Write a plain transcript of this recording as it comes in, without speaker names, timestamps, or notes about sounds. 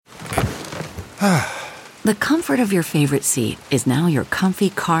The comfort of your favorite seat is now your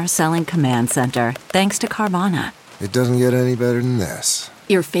comfy car selling command center, thanks to Carvana. It doesn't get any better than this.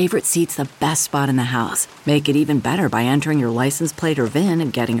 Your favorite seat's the best spot in the house. Make it even better by entering your license plate or VIN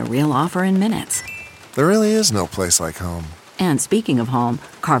and getting a real offer in minutes. There really is no place like home. And speaking of home,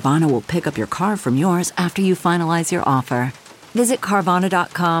 Carvana will pick up your car from yours after you finalize your offer. Visit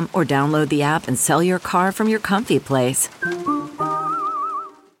Carvana.com or download the app and sell your car from your comfy place.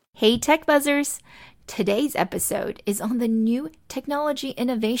 Hey Tech Buzzers! Today's episode is on the new Technology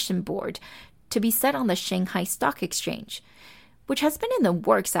Innovation Board to be set on the Shanghai Stock Exchange, which has been in the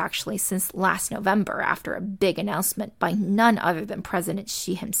works actually since last November after a big announcement by none other than President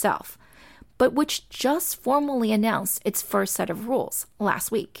Xi himself, but which just formally announced its first set of rules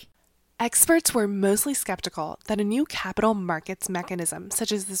last week. Experts were mostly skeptical that a new capital markets mechanism,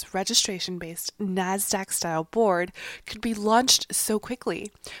 such as this registration-based NASDAQ-style board, could be launched so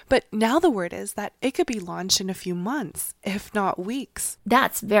quickly. But now the word is that it could be launched in a few months, if not weeks.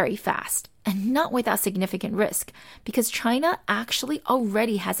 That's very fast, and not without significant risk, because China actually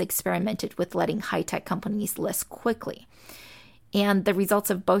already has experimented with letting high-tech companies list quickly. And the results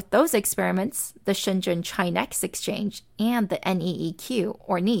of both those experiments, the Shenzhen Chinex Exchange and the NEEQ,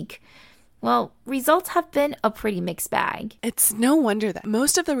 or NEEQ, well, results have been a pretty mixed bag. It's no wonder that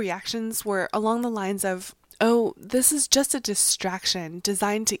most of the reactions were along the lines of, oh, this is just a distraction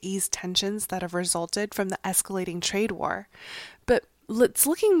designed to ease tensions that have resulted from the escalating trade war. But it's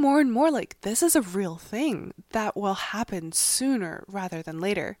looking more and more like this is a real thing that will happen sooner rather than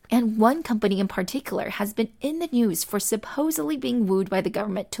later. And one company in particular has been in the news for supposedly being wooed by the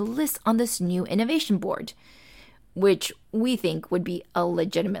government to list on this new innovation board, which we think would be a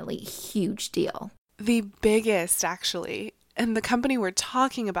legitimately huge deal. The biggest, actually, and the company we're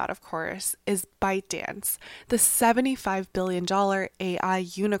talking about, of course, is ByteDance, the $75 billion AI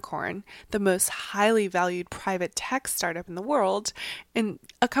unicorn, the most highly valued private tech startup in the world, and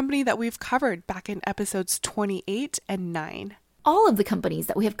a company that we've covered back in episodes 28 and 9. All of the companies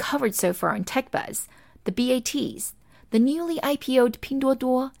that we have covered so far on TechBuzz, the BATs, the newly IPO'd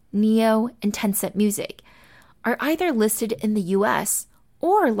Pinduoduo, Neo, and Tencent Music, are either listed in the US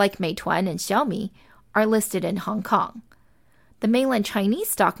or, like Meituan and Xiaomi, are listed in Hong Kong. The mainland Chinese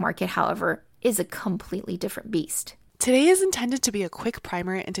stock market, however, is a completely different beast. Today is intended to be a quick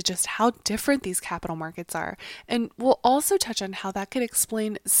primer into just how different these capital markets are, and we'll also touch on how that could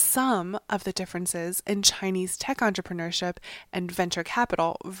explain some of the differences in Chinese tech entrepreneurship and venture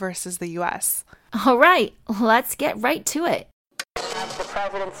capital versus the US. All right, let's get right to it. The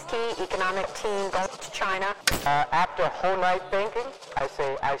president's economic team goes to China. After a whole night thinking, I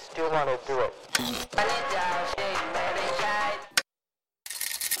say I still want to do it.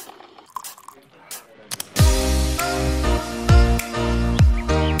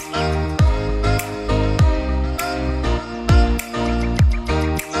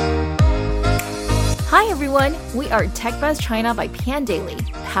 Hi everyone, we are TechBuzz China by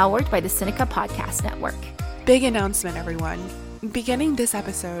Pandaily, powered by the Sinica Podcast Network. Big announcement, everyone. Beginning this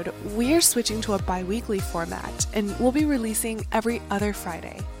episode, we're switching to a bi-weekly format and we'll be releasing every other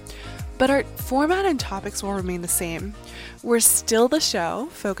Friday. But our format and topics will remain the same. We're still the show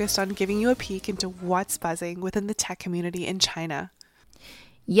focused on giving you a peek into what's buzzing within the tech community in China.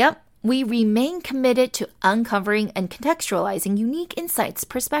 Yep, we remain committed to uncovering and contextualizing unique insights,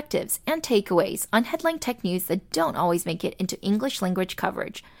 perspectives, and takeaways on headline tech news that don't always make it into English language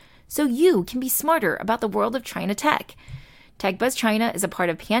coverage, so you can be smarter about the world of China tech. TechBuzz China is a part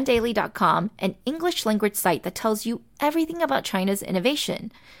of pandaily.com, an English language site that tells you everything about China's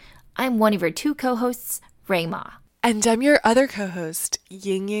innovation. I'm one of your two co-hosts, Rui Ma. And I'm your other co-host,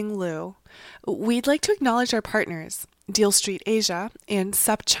 Yingying Liu. We'd like to acknowledge our partners, Deal Street Asia and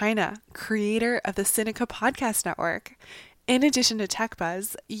Sup China, creator of the Sinica Podcast Network. In addition to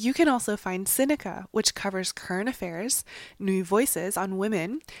TechBuzz, you can also find Sinica, which covers current affairs, new voices on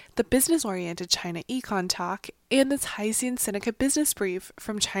women, the business-oriented China Econ Talk, and the Taishan Sinica Business Brief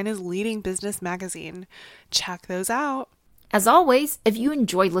from China's leading business magazine. Check those out. As always, if you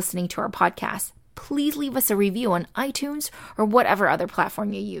enjoyed listening to our podcast, please leave us a review on iTunes or whatever other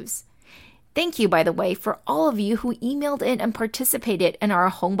platform you use. Thank you, by the way, for all of you who emailed in and participated in our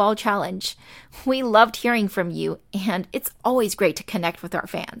Hongbao Challenge. We loved hearing from you, and it's always great to connect with our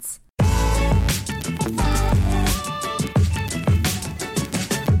fans.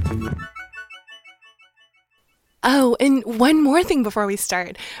 Oh, and one more thing before we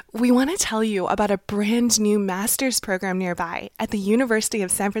start. We want to tell you about a brand new master's program nearby at the University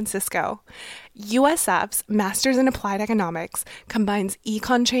of San Francisco. USF's Masters in Applied Economics combines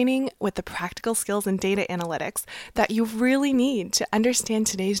econ training with the practical skills and data analytics that you really need to understand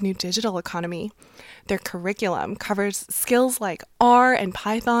today's new digital economy. Their curriculum covers skills like R and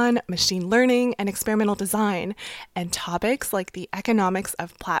Python, machine learning, and experimental design, and topics like the economics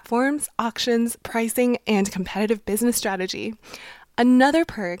of platforms, auctions, pricing, and competitive business strategy. Another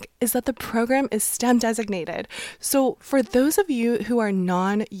perk is that the program is STEM designated. So for those of you who are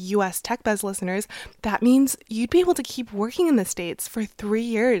non-US TechBuzz listeners, that means you'd be able to keep working in the States for 3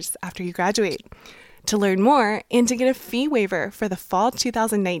 years after you graduate. To learn more and to get a fee waiver for the fall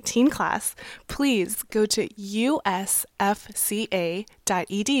 2019 class, please go to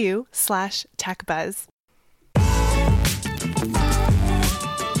usfca.edu/techbuzz.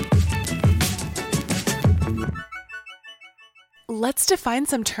 Let's define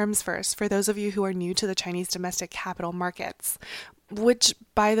some terms first for those of you who are new to the Chinese domestic capital markets, which,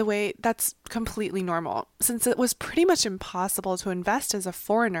 by the way, that's completely normal, since it was pretty much impossible to invest as a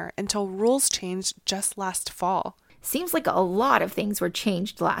foreigner until rules changed just last fall. Seems like a lot of things were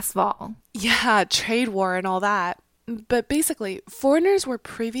changed last fall. Yeah, trade war and all that. But basically, foreigners were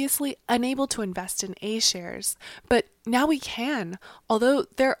previously unable to invest in A shares, but now we can, although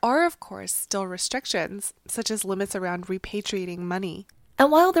there are, of course, still restrictions, such as limits around repatriating money.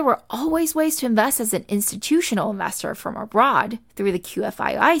 And while there were always ways to invest as an institutional investor from abroad through the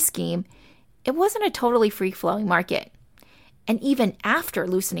QFII scheme, it wasn't a totally free-flowing market. And even after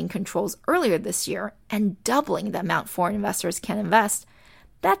loosening controls earlier this year and doubling the amount foreign investors can invest,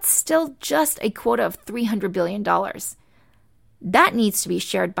 that's still just a quota of $300 billion. That needs to be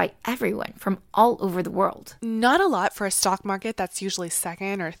shared by everyone from all over the world. Not a lot for a stock market that's usually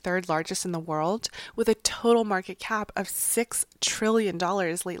second or third largest in the world, with a total market cap of $6 trillion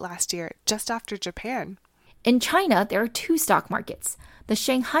late last year, just after Japan. In China, there are 2 stock markets, the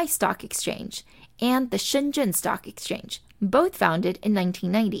Shanghai Stock Exchange and the Shenzhen Stock Exchange, both founded in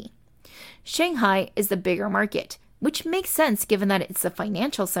 1990. Shanghai is the bigger market, which makes sense given that it's the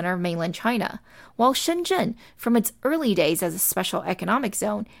financial center of mainland China, while Shenzhen, from its early days as a special economic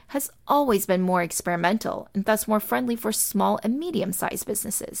zone, has always been more experimental and thus more friendly for small and medium-sized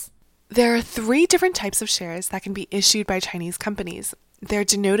businesses. There are 3 different types of shares that can be issued by Chinese companies. They're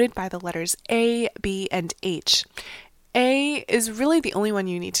denoted by the letters A, B, and H. A is really the only one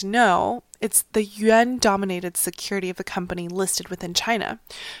you need to know. It's the yuan-dominated security of the company listed within China.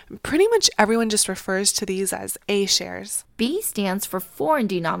 Pretty much everyone just refers to these as A shares. B stands for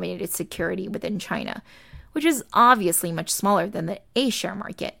foreign-denominated security within China, which is obviously much smaller than the A share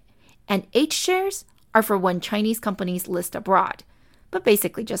market. And H shares are for when Chinese companies list abroad, but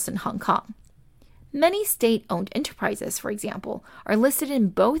basically just in Hong Kong. Many state-owned enterprises, for example, are listed in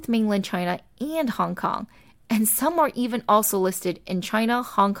both mainland China and Hong Kong, and some are even also listed in China,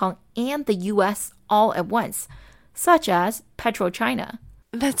 Hong Kong, and the US all at once, such as PetroChina.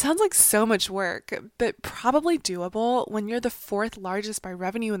 That sounds like so much work, but probably doable when you're the 4th largest by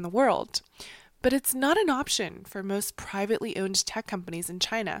revenue in the world. But it's not an option for most privately owned tech companies in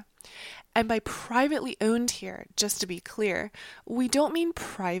China. And by privately owned here, just to be clear, we don't mean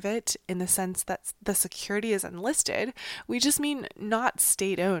private in the sense that the security is unlisted. We just mean not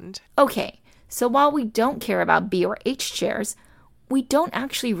state-owned. Okay. So while we don't care about B or H shares, we don't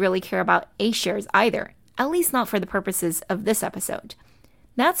actually really care about A shares either, at least not for the purposes of this episode.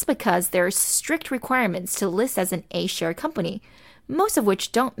 That's because there are strict requirements to list as an A share company, most of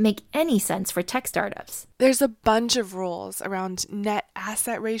which don't make any sense for tech startups. There's a bunch of rules around net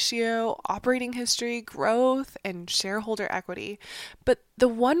asset ratio, operating history, growth, and shareholder equity. But the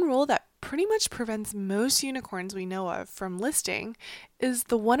one rule that pretty much prevents most unicorns we know of from listing is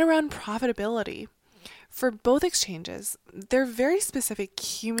the one around profitability. For both exchanges, there are very specific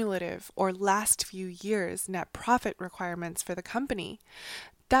cumulative or last few years net profit requirements for the company.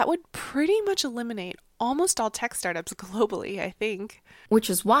 That would pretty much eliminate almost all tech startups globally, I think. Which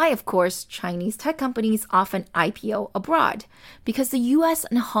is why, of course, Chinese tech companies often IPO abroad, because the US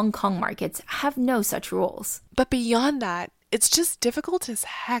and Hong Kong markets have no such rules. But beyond that, it's just difficult as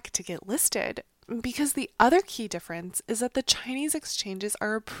heck to get listed. Because the other key difference is that the Chinese exchanges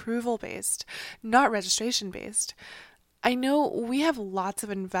are approval-based, not registration-based. I know we have lots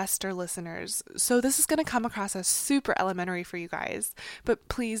of investor listeners, so this is going to come across as super elementary for you guys, but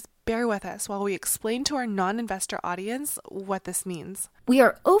please bear with us while we explain to our non-investor audience what this means. We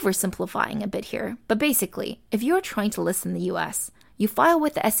are oversimplifying a bit here, but basically, if you're trying to list in the US, you file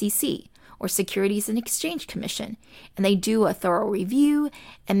with the SEC, or Securities and Exchange Commission, and they do a thorough review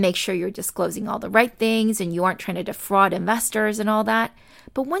and make sure you're disclosing all the right things and you aren't trying to defraud investors and all that.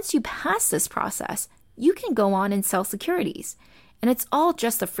 But once you pass this process, you can go on and sell securities, and it's all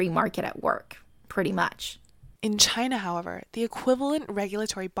just a free market at work. pretty much. In China, however, the equivalent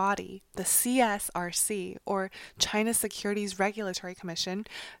regulatory body, the CSRC, or China Securities Regulatory Commission,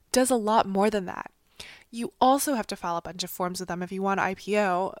 does a lot more than that. You also have to file a bunch of forms with them if you want to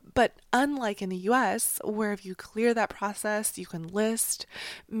IPO, but unlike in the US, where if you clear that process, you can list,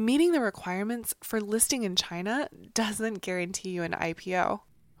 meeting the requirements for listing in China doesn't guarantee you an IPO.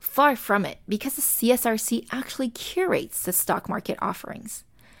 Far from it, because the CSRC actually curates the stock market offerings.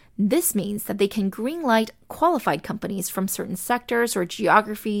 This means that they can greenlight qualified companies from certain sectors or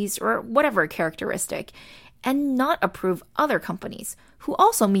geographies or whatever characteristic, and not approve other companies who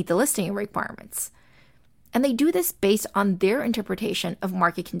also meet the listing requirements. And they do this based on their interpretation of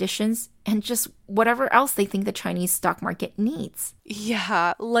market conditions and just whatever else they think the Chinese stock market needs.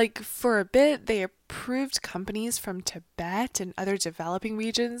 Yeah, like for a bit, they approved companies from Tibet and other developing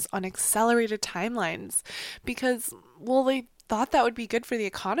regions on accelerated timelines because, well, they thought that would be good for the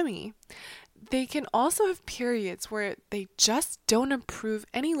economy. They can also have periods where they just don't approve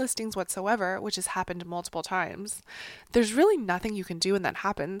any listings whatsoever, which has happened multiple times. There's really nothing you can do when that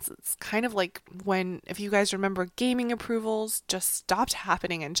happens. It's kind of like when, if you guys remember, gaming approvals just stopped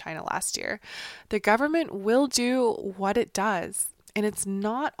happening in China last year. The government will do what it does, and it's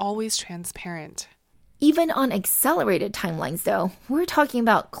not always transparent. Even on accelerated timelines, though, we're talking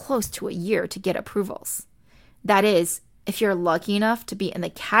about close to a year to get approvals. That is, if you're lucky enough to be in the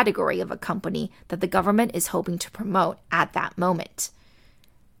category of a company that the government is hoping to promote at that moment.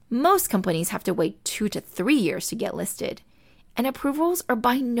 Most companies have to wait 2 to 3 years to get listed, and approvals are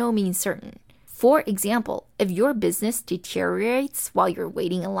by no means certain. For example, if your business deteriorates while you're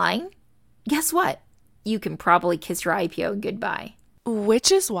waiting in line, guess what? You can probably kiss your IPO goodbye.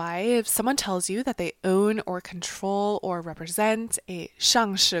 Which is why if someone tells you that they own or control or represent a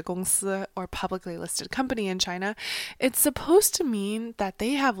上市公司 or publicly listed company in China, it's supposed to mean that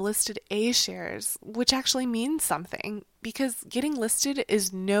they have listed A shares, which actually means something, because getting listed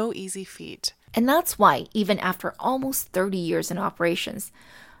is no easy feat. And that's why, even after almost 30 years in operations,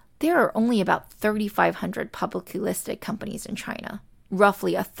 there are only about 3,500 publicly listed companies in China.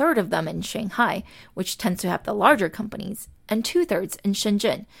 Roughly a third of them in Shanghai, which tends to have the larger companies, and 2/3 in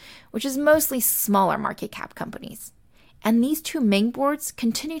Shenzhen, which is mostly smaller market cap companies. And these two main boards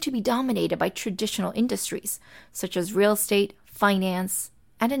continue to be dominated by traditional industries, such as real estate, finance,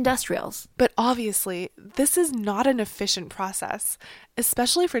 and industrials. But obviously, this is not an efficient process,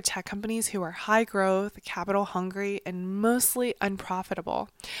 especially for tech companies who are high growth, capital hungry, and mostly unprofitable.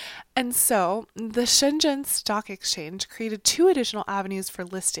 And so, the Shenzhen Stock Exchange created 2 additional avenues for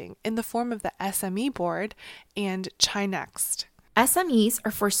listing in the form of the SME board and Chinext. SMEs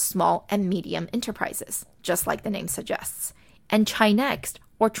are for small and medium enterprises, just like the name suggests. And Chinext,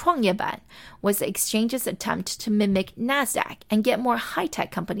 or 创业板, was the exchange's attempt to mimic NASDAQ and get more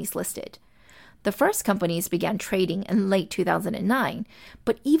high-tech companies listed. The first companies began trading in late 2009,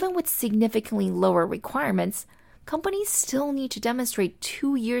 but even with significantly lower requirements, companies still need to demonstrate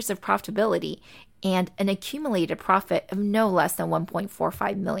 2 years of profitability and an accumulated profit of no less than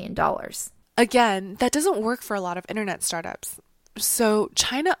 $1.45 million. Again, that doesn't work for a lot of internet startups. So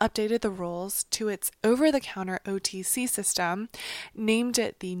China updated the rules to its over-the-counter OTC system, named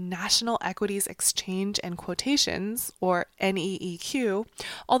it the National Equities Exchange and Quotations, or NEEQ,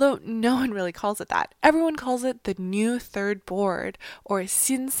 although no one really calls it that. Everyone calls it the New Third Board, or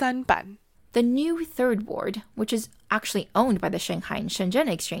新三板. The New Third Board, which is actually owned by the Shanghai and Shenzhen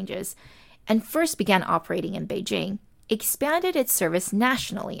exchanges, and first began operating in Beijing, expanded its service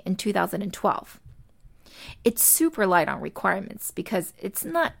nationally in 2012. It's super light on requirements because it's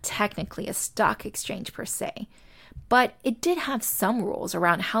not technically a stock exchange per se, but it did have some rules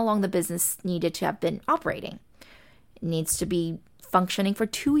around how long the business needed to have been operating. It needs to be functioning for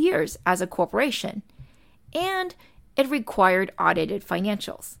 2 years as a corporation, and it required audited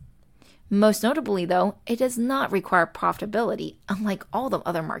financials. Most notably, though, it does not require profitability, unlike all the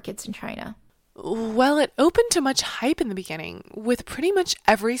other markets in China. Well, it opened to much hype in the beginning, with pretty much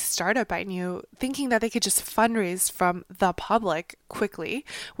every startup I knew thinking that they could just fundraise from the public quickly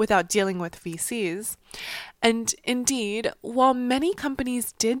without dealing with VCs. And indeed, while many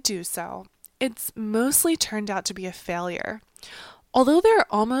companies did do so, it's mostly turned out to be a failure. Although there are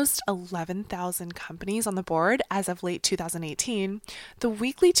almost 11,000 companies on the board as of late 2018, the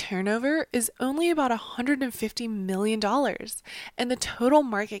weekly turnover is only about $150 million, and the total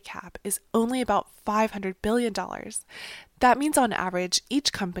market cap is only about $500 billion. That means on average,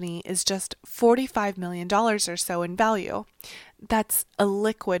 each company is just $45 million or so in value. That's a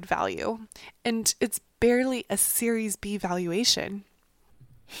liquid value, and it's barely a Series B valuation.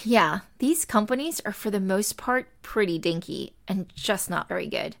 Yeah, these companies are for the most part pretty dinky and just not very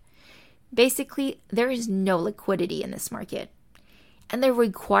good. Basically, there is no liquidity in this market. And the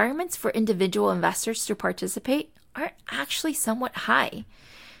requirements for individual investors to participate are actually somewhat high.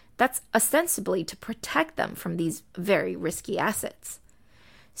 That's ostensibly to protect them from these very risky assets.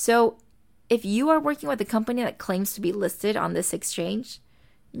 So, if you are working with a company that claims to be listed on this exchange,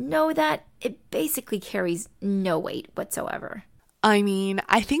 know that it basically carries no weight whatsoever. I mean,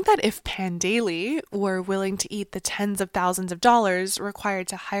 I think that if Pandaily were willing to eat the tens of thousands of dollars required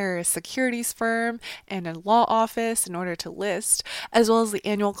to hire a securities firm and a law office in order to list, as well as the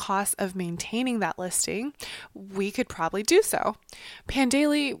annual cost of maintaining that listing, we could probably do so.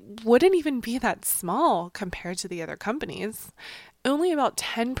 Pandaily wouldn't even be that small compared to the other companies. Only about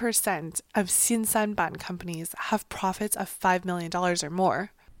 10% of Xinsanban companies have profits of $5 million or more.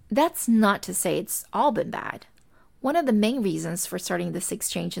 That's not to say it's all been bad. One of the main reasons for starting this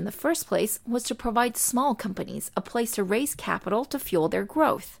exchange in the first place was to provide small companies a place to raise capital to fuel their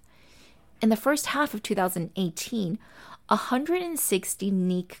growth. In the first half of 2018, 160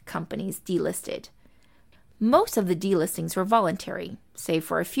 unique companies delisted. Most of the delistings were voluntary, save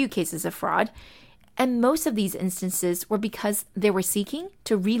for a few cases of fraud, and most of these instances were because they were seeking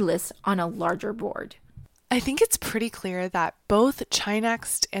to relist on a larger board. I think it's pretty clear that both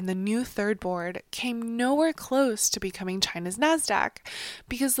Chinext and the new third board came nowhere close to becoming China's NASDAQ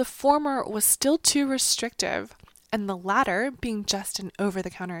because the former was still too restrictive and the latter, being just an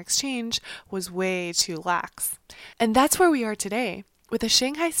over-the-counter exchange, was way too lax. And that's where we are today, with the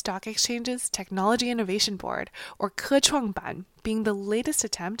Shanghai Stock Exchange's Technology Innovation Board, or Kechuangban, being the latest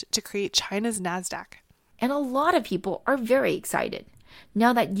attempt to create China's NASDAQ. And a lot of people are very excited.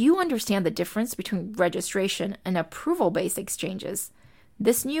 Now that you understand the difference between registration and approval-based exchanges,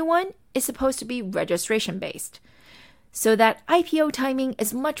 this new one is supposed to be registration-based. So that IPO timing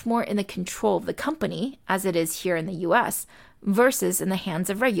is much more in the control of the company, as it is here in the US, versus in the hands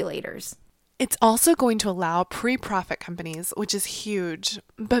of regulators. It's also going to allow pre-profit companies, which is huge.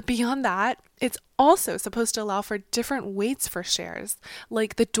 But beyond that, it's also supposed to allow for different weights for shares,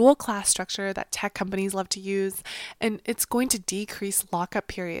 like the dual class structure that tech companies love to use, and it's going to decrease lockup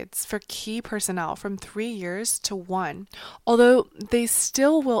periods for key personnel from 3 years to 1, although they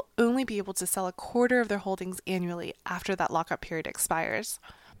still will only be able to sell a quarter of their holdings annually after that lockup period expires.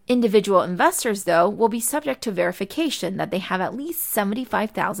 Individual investors, though, will be subject to verification that they have at least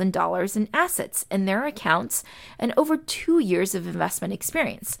 $75,000 in assets in their accounts and over 2 years of investment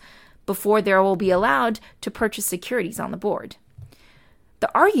experience before they will be allowed to purchase securities on the board.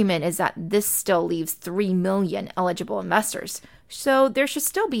 The argument is that this still leaves 3 million eligible investors, so there should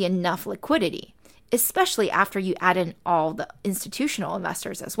still be enough liquidity, especially after you add in all the institutional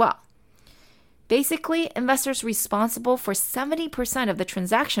investors as well. Basically, investors responsible for 70% of the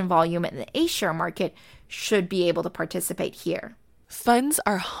transaction volume in the A-share market should be able to participate here. Funds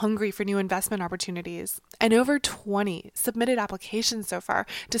are hungry for new investment opportunities, and over 20 submitted applications so far,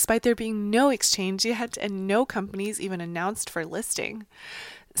 despite there being no exchange yet and no companies even announced for listing.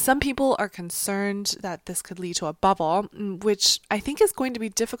 Some people are concerned that this could lead to a bubble, which I think is going to be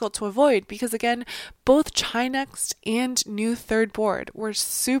difficult to avoid because, again, both Chinext and new third board were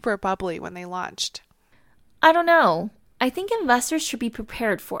super bubbly when they launched. I don't know. I think investors should be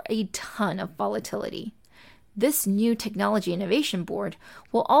prepared for a ton of volatility. This new Technology Innovation Board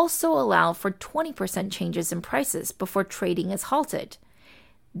will also allow for 20% changes in prices before trading is halted.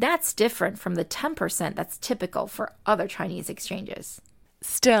 That's different from the 10% that's typical for other Chinese exchanges.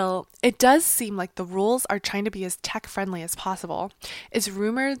 Still, it does seem like the rules are trying to be as tech-friendly as possible. It's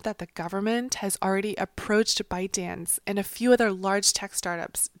rumored that the government has already approached ByteDance and a few other large tech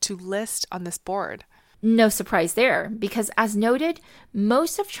startups to list on this board. No surprise there, because as noted,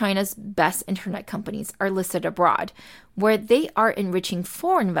 most of China's best internet companies are listed abroad, where they are enriching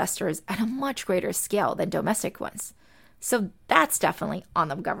foreign investors at a much greater scale than domestic ones. So that's definitely on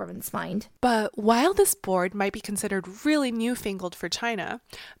the government's mind. But while this board might be considered really newfangled for China,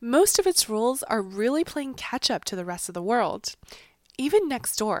 most of its rules are really playing catch-up to the rest of the world. Even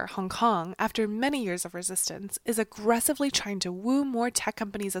next door, Hong Kong, after many years of resistance, is aggressively trying to woo more tech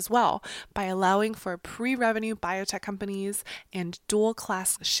companies as well by allowing for pre-revenue biotech companies and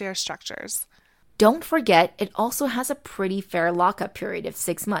dual-class share structures. Don't forget, it also has a pretty fair lockup period of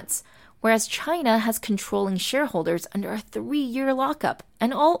 6 months, whereas China has controlling shareholders under a 3-year lockup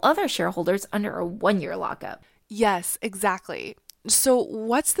and all other shareholders under a 1-year lockup. Yes, exactly. So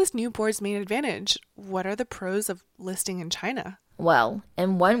what's this new board's main advantage? What are the pros of listing in China? Well,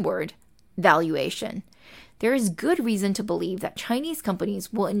 in one word, valuation. There is good reason to believe that Chinese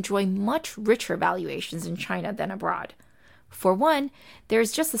companies will enjoy much richer valuations in China than abroad. For one, there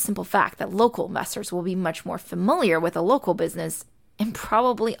is just the simple fact that local investors will be much more familiar with a local business and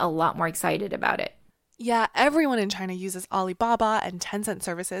probably a lot more excited about it. Yeah, everyone in China uses Alibaba and Tencent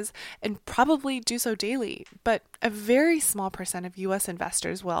services and probably do so daily, but a very small percent of US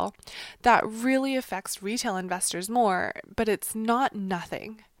investors will. That really affects retail investors more, but it's not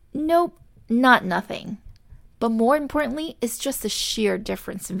nothing. Nope, not nothing. But more importantly, it's just the sheer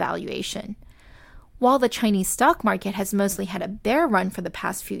difference in valuation. While the Chinese stock market has mostly had a bear run for the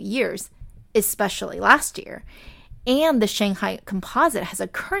past few years, especially last year, and the Shanghai composite has a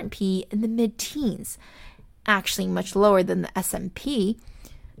current PE in the mid-teens, actually much lower than the S&P,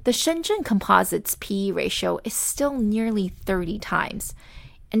 the Shenzhen composite's PE ratio is still nearly 30 times,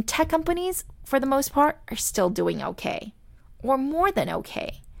 and tech companies, for the most part, are still doing okay, or more than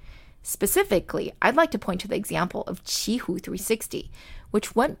okay. Specifically, I'd like to point to the example of Qihoo 360,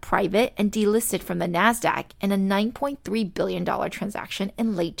 which went private and delisted from the Nasdaq in a $9.3 billion transaction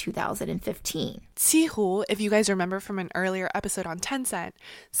in late 2015. Qihoo, if you guys remember from an earlier episode on Tencent,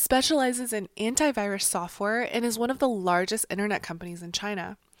 specializes in antivirus software and is one of the largest internet companies in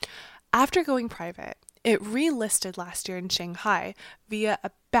China. After going private, it relisted last year in Shanghai via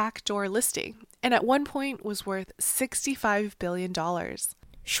a backdoor listing, and at one point was worth $65 billion.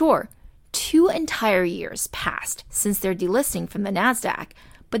 Sure, 2 entire years passed since their delisting from the Nasdaq,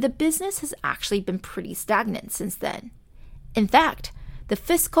 but the business has actually been pretty stagnant since then. In fact, the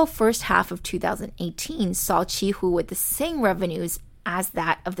fiscal first half of 2018 saw Qihoo with the same revenues as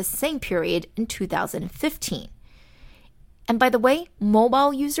that of the same period in 2015. And by the way,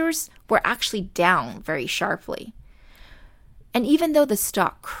 mobile users were actually down very sharply. And even though the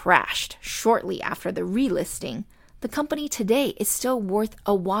stock crashed shortly after the relisting, the company today is still worth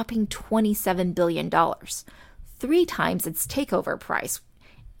a whopping $27 billion, 3 times its takeover price,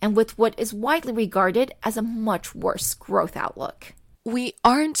 and with what is widely regarded as a much worse growth outlook. We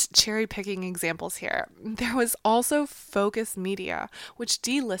aren't cherry-picking examples here. There was also Focus Media, which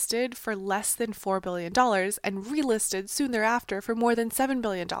delisted for less than $4 billion and relisted soon thereafter for more than $7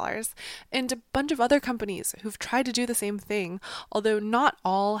 billion, and a bunch of other companies who've tried to do the same thing, although not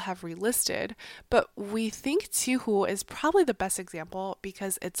all have relisted. But we think Qihoo is probably the best example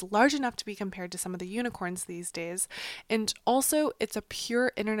because it's large enough to be compared to some of the unicorns these days, and also it's a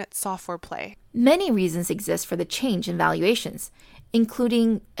pure internet software play. Many reasons exist for the change in valuations,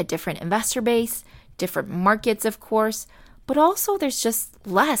 including a different investor base, different markets, of course, but also there's just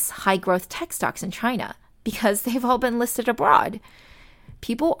less high-growth tech stocks in China because they've all been listed abroad.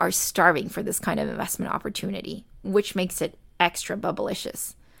 People are starving for this kind of investment opportunity, which makes it extra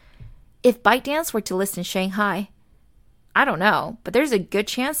bubblicious. If ByteDance were to list in Shanghai, I don't know, but there's a good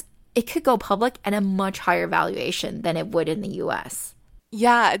chance it could go public at a much higher valuation than it would in the US.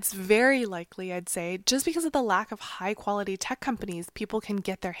 Yeah, it's very likely, I'd say, just because of the lack of high-quality tech companies people can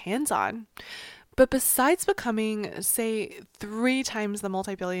get their hands on. But besides becoming, say, 3 times the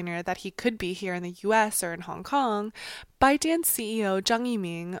multi-billionaire that he could be here in the US or in Hong Kong, ByteDance CEO Zhang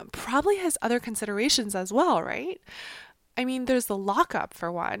Yiming probably has other considerations as well, right? I mean, there's the lockup for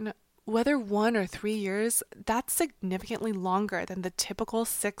one. Whether 1 or 3 years, that's significantly longer than the typical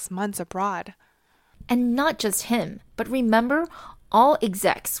 6 months abroad. And not just him, but remember, all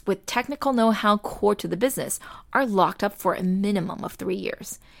execs with technical know-how core to the business are locked up for a minimum of 3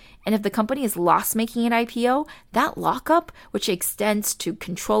 years. And if the company is loss-making at IPO, that lockup, which extends to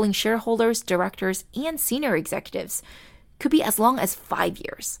controlling shareholders, directors, and senior executives, could be as long as 5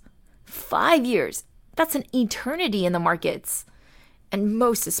 years. 5 years! That's an eternity in the markets, and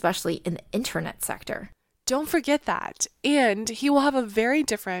most especially in the internet sector. Don't forget that. And he will have a very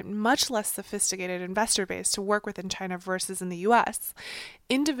different, much less sophisticated investor base to work with in China versus in the US.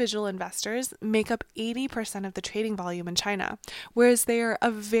 Individual investors make up 80% of the trading volume in China, whereas they are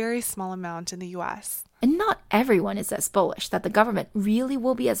a very small amount in the US. And not everyone is as bullish that the government really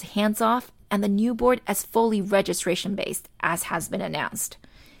will be as hands-off and the new board as fully registration-based as has been announced.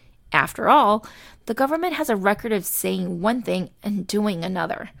 After all, the government has a record of saying one thing and doing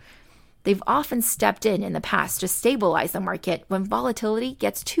another. They've often stepped in the past to stabilize the market when volatility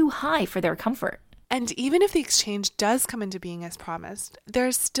gets too high for their comfort. And even if the exchange does come into being as promised, there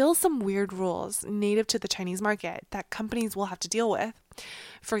are still some weird rules native to the Chinese market that companies will have to deal with.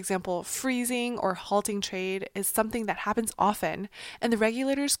 For example, freezing or halting trade is something that happens often, and the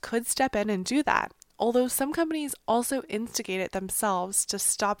regulators could step in and do that. Although some companies also instigate it themselves to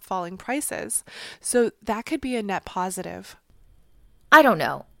stop falling prices. So that could be a net positive. I don't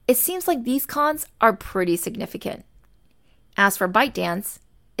know. It seems like these cons are pretty significant. As for ByteDance,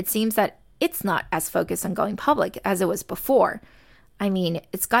 it seems that it's not as focused on going public as it was before. I mean,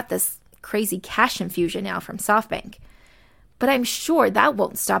 it's got this crazy cash infusion now from SoftBank. But I'm sure that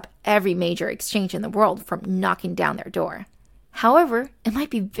won't stop every major exchange in the world from knocking down their door. However, it might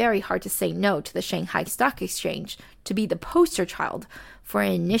be very hard to say no to the Shanghai Stock Exchange to be the poster child for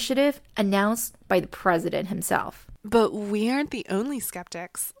an initiative announced by the president himself. But we aren't the only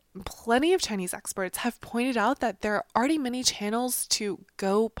skeptics. Plenty of Chinese experts have pointed out that there are already many channels to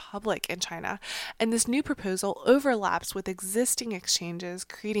go public in China, and this new proposal overlaps with existing exchanges,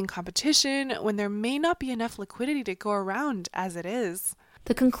 creating competition when there may not be enough liquidity to go around as it is.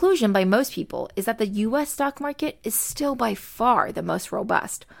 The conclusion by most people is that the US stock market is still by far the most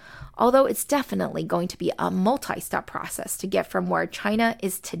robust, although it's definitely going to be a multi-step process to get from where China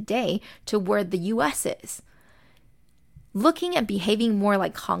is today to where the US is. Looking at behaving more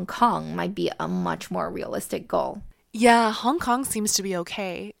like Hong Kong might be a much more realistic goal. Yeah, Hong Kong seems to be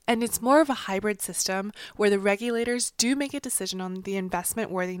okay, and it's more of a hybrid system where the regulators do make a decision on the investment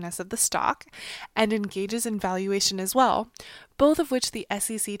worthiness of the stock and engages in valuation as well, both of which the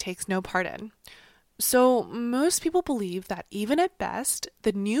SEC takes no part in. So most people believe that even at best,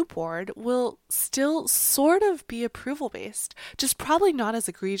 the new board will still sort of be approval-based, just probably not as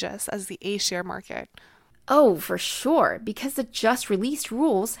egregious as the A-share market. Oh, for sure, because the just released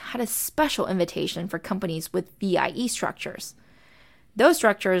rules had a special invitation for companies with VIE structures. Those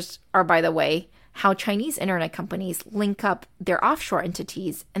structures are, by the way, how Chinese internet companies link up their offshore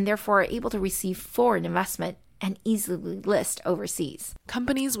entities and therefore are able to receive foreign investment and easily list overseas.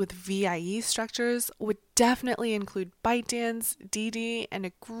 Companies with VIE structures would definitely include ByteDance, Didi, and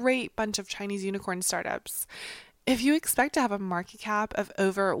a great bunch of Chinese unicorn startups. If you expect to have a market cap of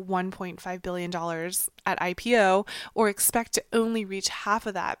over $1.5 billion at IPO, or expect to only reach half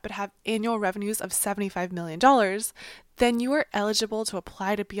of that but have annual revenues of $75 million, then you are eligible to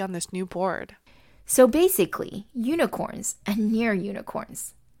apply to be on this new board. So basically, unicorns and near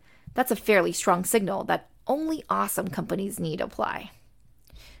unicorns. That's a fairly strong signal that only awesome companies need apply.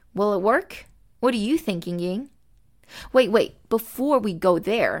 Will it work? What are you thinking, Ying? Wait, before we go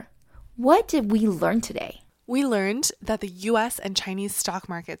there, what did we learn today? We learned that the US and Chinese stock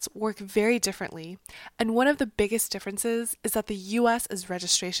markets work very differently, and one of the biggest differences is that the US is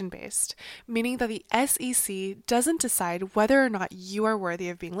registration-based, meaning that the SEC doesn't decide whether or not you are worthy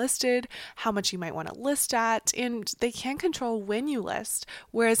of being listed, how much you might want to list at, and they can't control when you list,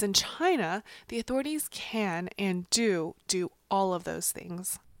 whereas in China, the authorities can and do all of those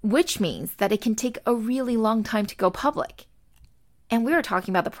things. Which means that it can take a really long time to go public. And we are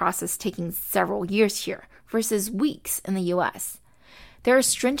talking about the process taking several years here versus weeks in the US. There are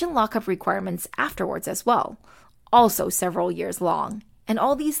stringent lockup requirements afterwards as well, also several years long. And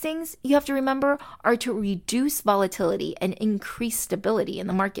all these things, you have to remember, are to reduce volatility and increase stability in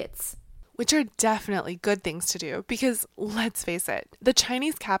the markets. Which are definitely good things to do because, let's face it, the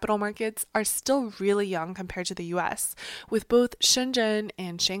Chinese capital markets are still really young compared to the US, with both Shenzhen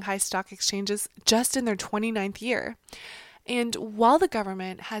and Shanghai stock exchanges just in their 29th year. And while the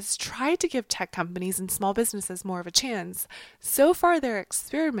government has tried to give tech companies and small businesses more of a chance, so far their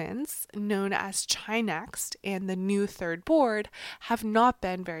experiments, known as ChiNext and the new third board, have not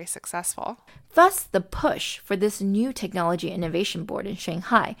been very successful. Thus, the push for this new technology innovation board in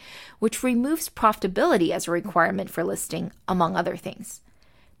Shanghai, which removes profitability as a requirement for listing, among other things.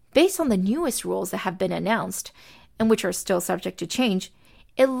 Based on the newest rules that have been announced, and which are still subject to change,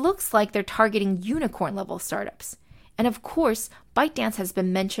 it looks like they're targeting unicorn-level startups. And of course, ByteDance has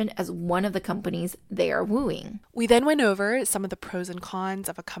been mentioned as one of the companies they are wooing. We then went over some of the pros and cons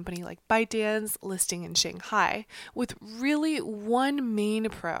of a company like ByteDance listing in Shanghai, with really one main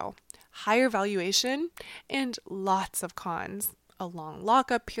pro: higher valuation, and lots of cons. A long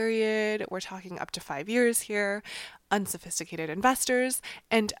lockup period, we're talking up to 5 years here, unsophisticated investors,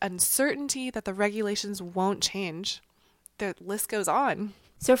 and uncertainty that the regulations won't change. The list goes on.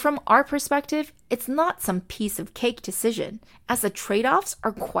 So from our perspective, it's not some piece of cake decision, as the trade-offs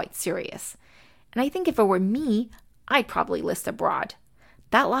are quite serious. And I think if it were me, I'd probably list abroad.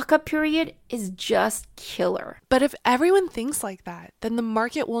 That lockup period is just killer. But if everyone thinks like that, then the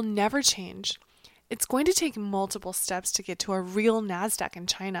market will never change. It's going to take multiple steps to get to a real NASDAQ in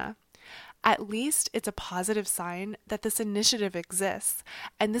China. At least it's a positive sign that this initiative exists,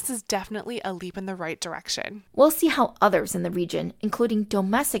 and this is definitely a leap in the right direction. We'll see how others in the region, including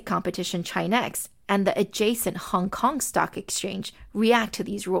domestic competition ChiNext and the adjacent Hong Kong Stock Exchange, react to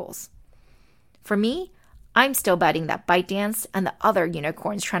these rules. For me, I'm still betting that ByteDance and the other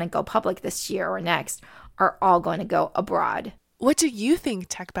unicorns trying to go public this year or next are all going to go abroad. What do you think,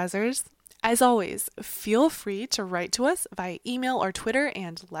 Tech Buzzers? As always, feel free to write to us via email or Twitter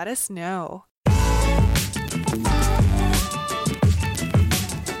and let us know.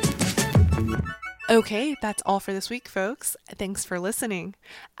 Okay, that's all for this week, folks. Thanks for listening.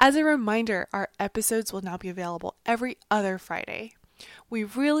 As a reminder, our episodes will now be available every other Friday. We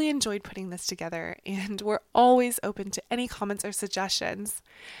really enjoyed putting this together, and we're always open to any comments or suggestions.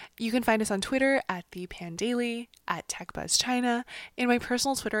 You can find us on Twitter at @ThePanDaily, at TechBuzzChina, and my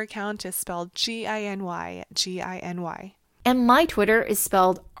personal Twitter account is spelled GINY. And my Twitter is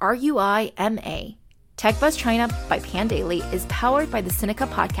spelled RUIMA. TechBuzz China by Pandaily is powered by the Sinica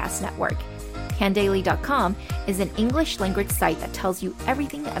Podcast Network. Pandaily.com is an English language site that tells you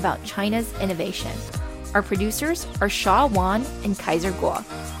everything about China's innovation. Our producers are Shaw Wan and Kaiser Guo.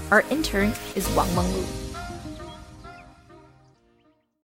 Our intern is Wang Menglu.